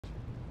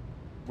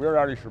we're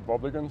Irish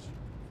Republicans.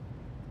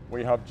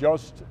 We have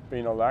just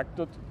been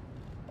elected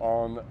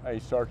on a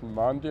certain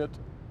mandate.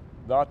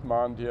 That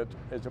mandate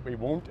is that we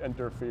won't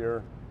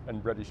interfere in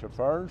British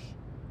affairs.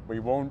 We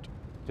won't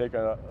take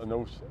an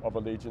oath of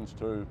allegiance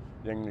to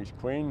the English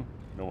Queen,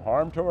 no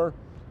harm to her.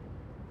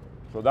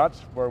 So that's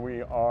where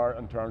we are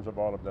in terms of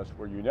all of this.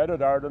 We're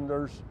United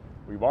Irelanders.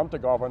 We want to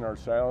govern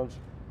ourselves.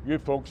 You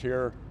folks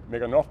here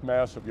make enough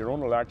mess of your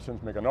own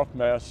elections, make enough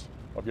mess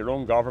of your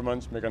own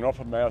governments, make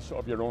enough mess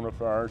of your own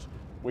affairs.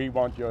 We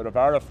want you out of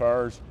our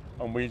affairs,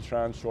 and we'll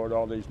try and sort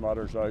all these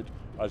matters out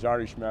as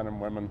Irish men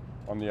and women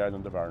on the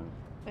island of Ireland.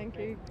 Thank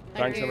you.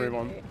 Thanks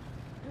everyone.